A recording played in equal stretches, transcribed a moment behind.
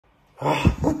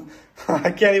Oh,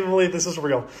 I can't even believe this is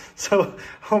real. So,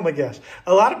 oh my gosh.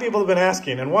 A lot of people have been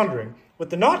asking and wondering, with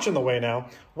the notch in the way now,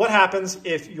 what happens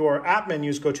if your app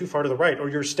menus go too far to the right or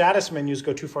your status menus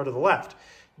go too far to the left?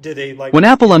 Do they like... When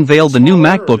Apple unveiled the new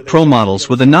MacBook Pro models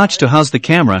with a notch to house the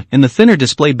camera in the thinner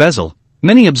display bezel,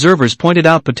 many observers pointed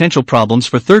out potential problems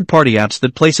for third-party apps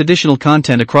that place additional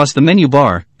content across the menu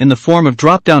bar, in the form of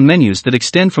drop-down menus that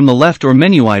extend from the left or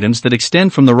menu items that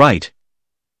extend from the right.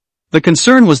 The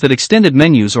concern was that extended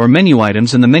menus or menu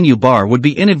items in the menu bar would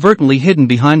be inadvertently hidden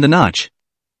behind the notch.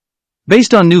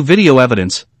 Based on new video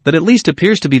evidence, that at least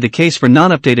appears to be the case for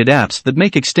non-updated apps that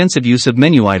make extensive use of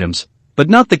menu items, but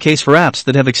not the case for apps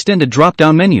that have extended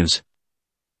drop-down menus.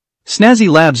 Snazzy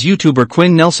Labs YouTuber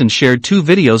Quinn Nelson shared 2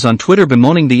 videos on Twitter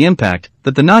bemoaning the impact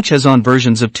that the notch has on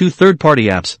versions of 2 third-party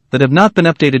apps that have not been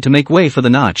updated to make way for the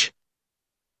notch.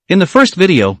 In the first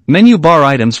video, menu bar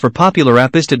items for popular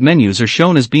app-listed menus are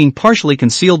shown as being partially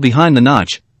concealed behind the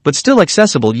notch, but still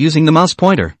accessible using the mouse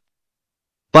pointer.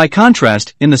 By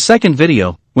contrast, in the second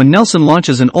video, when Nelson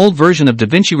launches an old version of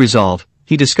DaVinci Resolve,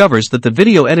 he discovers that the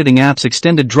video editing app's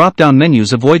extended drop-down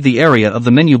menus avoid the area of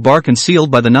the menu bar concealed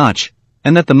by the notch,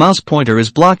 and that the mouse pointer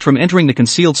is blocked from entering the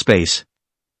concealed space.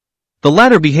 The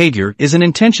latter behavior is an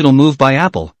intentional move by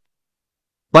Apple.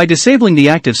 By disabling the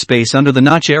active space under the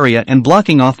notch area and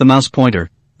blocking off the mouse pointer,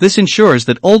 this ensures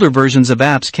that older versions of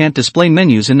apps can't display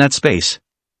menus in that space.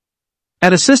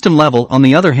 At a system level, on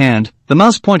the other hand, the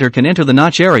mouse pointer can enter the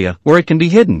notch area where it can be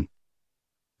hidden.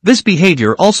 This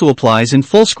behavior also applies in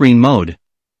full screen mode.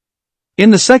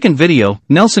 In the second video,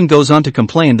 Nelson goes on to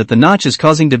complain that the notch is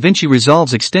causing DaVinci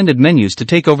Resolve's extended menus to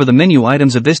take over the menu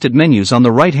items of listed menus on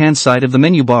the right-hand side of the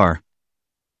menu bar.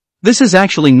 This is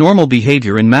actually normal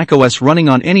behavior in macOS running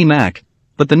on any Mac,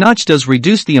 but the notch does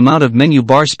reduce the amount of menu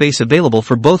bar space available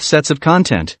for both sets of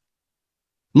content.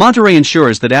 Monterey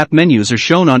ensures that app menus are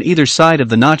shown on either side of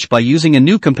the notch by using a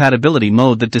new compatibility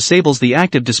mode that disables the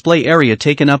active display area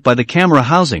taken up by the camera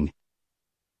housing.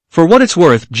 For what it's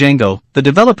worth, Django, the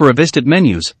developer of Istat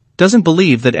Menus, doesn't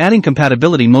believe that adding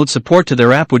compatibility mode support to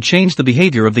their app would change the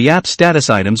behavior of the app's status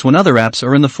items when other apps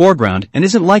are in the foreground and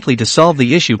isn't likely to solve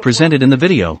the issue presented in the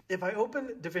video. If I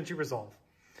open DaVinci Resolve,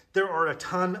 there are a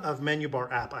ton of menu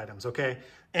bar app items, okay?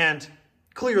 And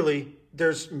clearly,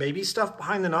 there's maybe stuff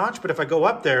behind the notch, but if I go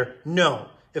up there, no.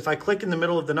 If I click in the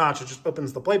middle of the notch, it just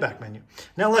opens the playback menu.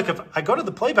 Now look, if I go to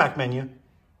the playback menu,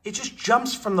 it just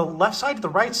jumps from the left side to the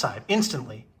right side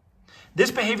instantly.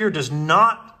 This behavior does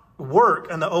not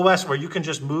work on the OS where you can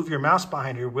just move your mouse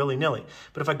behind here willy-nilly.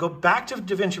 But if I go back to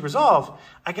DaVinci Resolve,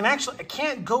 I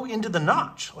can't go into the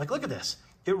notch. Like, look at this.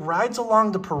 It rides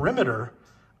along the perimeter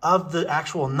of the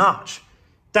actual notch.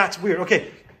 That's weird.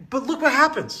 Okay, but look what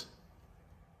happens.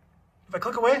 If I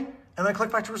click away and then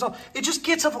click back to Resolve, it just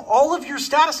gets all of your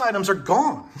status items are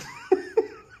gone.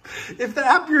 If the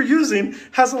app you're using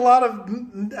has a lot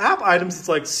of app items, it's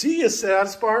like, see a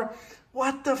status bar?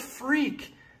 What the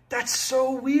freak? That's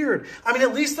so weird. I mean,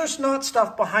 at least there's not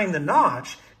stuff behind the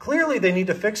notch. Clearly, they need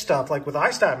to fix stuff like with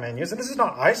iStat menus, and this is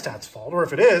not iStat's fault, or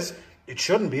if it is, it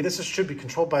shouldn't be. This should be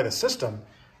controlled by the system.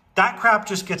 That crap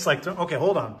just gets like, okay,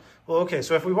 hold on. Well, okay,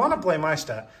 so if we want to blame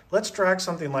iStat, let's drag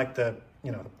something like the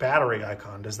battery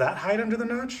icon. Does that hide under the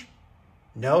notch?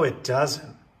 No, it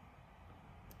doesn't.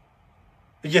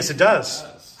 Yes, it does.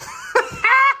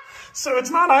 So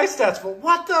it's not iStat's fault.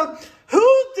 What the?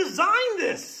 Who designed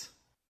this?